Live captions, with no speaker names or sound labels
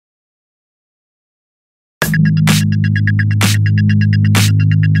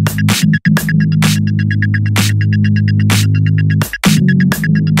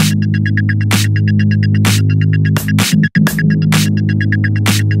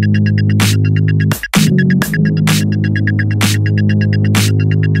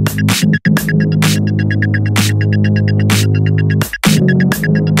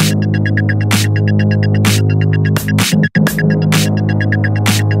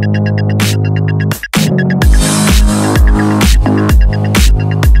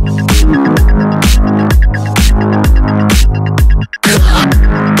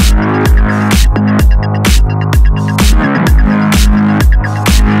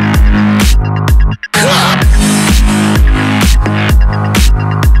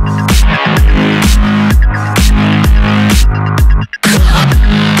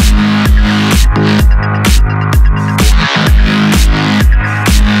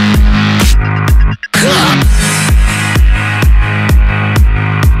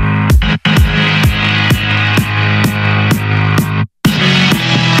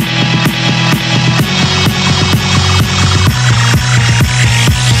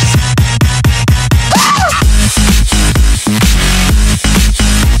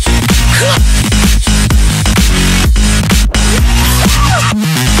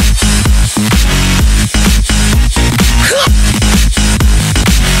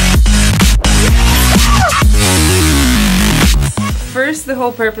The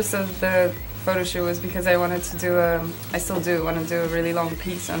whole purpose of the photo shoot was because I wanted to do I still do want to do a really long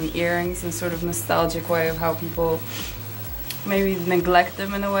piece on earrings and sort of nostalgic way of how people maybe neglect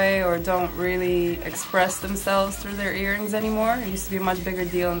them in a way or don't really express themselves through their earrings anymore. It used to be a much bigger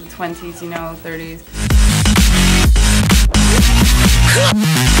deal in the 20s, you know, 30s.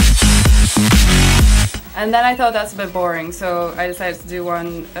 And then I thought that's a bit boring, so I decided to do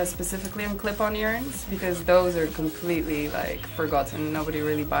one specifically on clip-on earrings because those are completely like forgotten. Nobody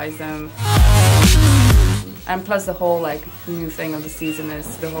really buys them. And plus the whole like new thing of the season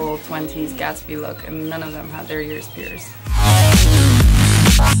is the whole 20s Gatsby look, and none of them had their ears pierced.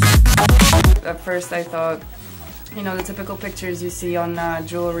 At first I thought, you know, the typical pictures you see on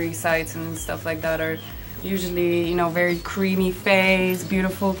jewelry sites and stuff like that are usually, you know, very creamy face,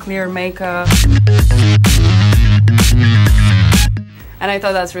 beautiful clear makeup. And I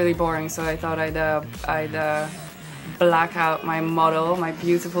thought that's really boring, so I thought I'd black out my model, my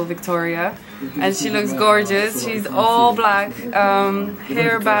beautiful Victoria. And she looks gorgeous. She's all black,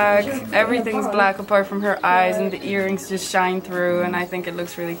 hair back, everything's black apart from her eyes, and the earrings just shine through, and I think it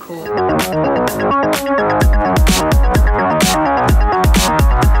looks really cool.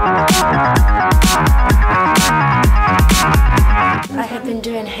 I have been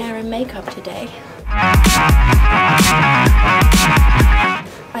doing hair and makeup today.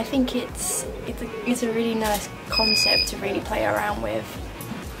 I think it's a really nice concept to really play around with.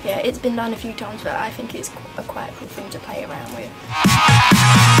 Yeah, it's been done a few times, but I think it's a quite cool thing to play around with.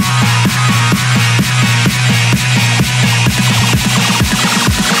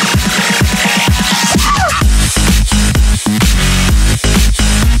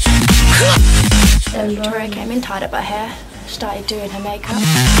 Then Victoria came in, tied up her hair, started doing her makeup.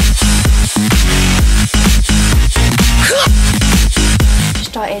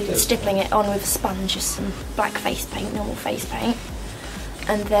 Started stippling it on with a sponge, just some black face paint, normal face paint,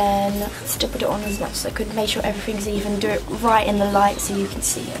 and then stippled it on as much as I could, make sure everything's even, do it right in the light so you can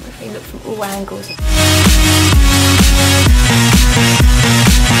see everything, look from all angles.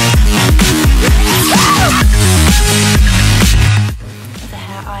 The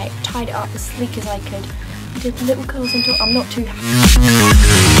hair, I tied it up as sleek as I could, did little curls on top. I'm not too happy.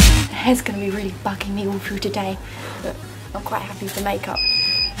 The hair's going to be really bugging me all through today, but I'm quite happy with the makeup.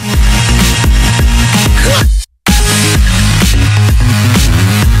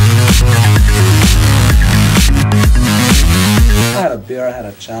 I had a beer, I had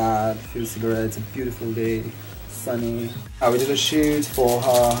a chat, a few cigarettes, a beautiful day, sunny. We did a shoot for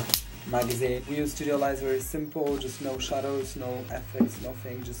her magazine. We used studio lights very simple, just no shadows, no effects,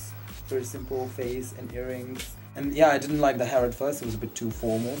 nothing, just very simple face and earrings. And yeah, I didn't like the hair at first, it was a bit too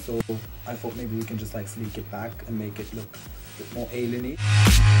formal, so I thought maybe we can just like sleek it back and make it look a bit more alien-y.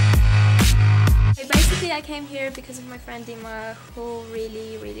 Basically, I came here because of my friend Dima, who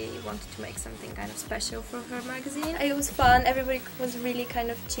really wanted to make something kind of special for her magazine. It was fun, everybody was really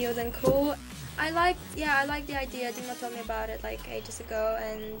kind of chilled and cool. I liked the idea. Dima told me about it like ages ago,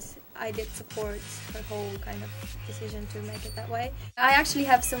 and I did support her whole kind of decision to make it that way. I actually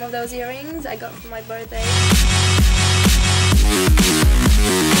have some of those earrings I got for my birthday.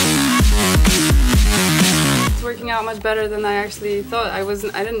 It's working out much better than I actually thought. I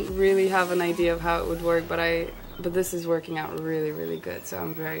didn't really have an idea of how it would work, but But this is working out really, really good, so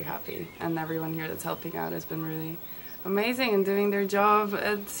I'm very happy. And everyone here that's helping out has been really amazing and doing their job.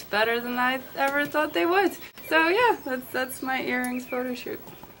 It's better than I ever thought they would. So yeah, that's my earrings photo shoot.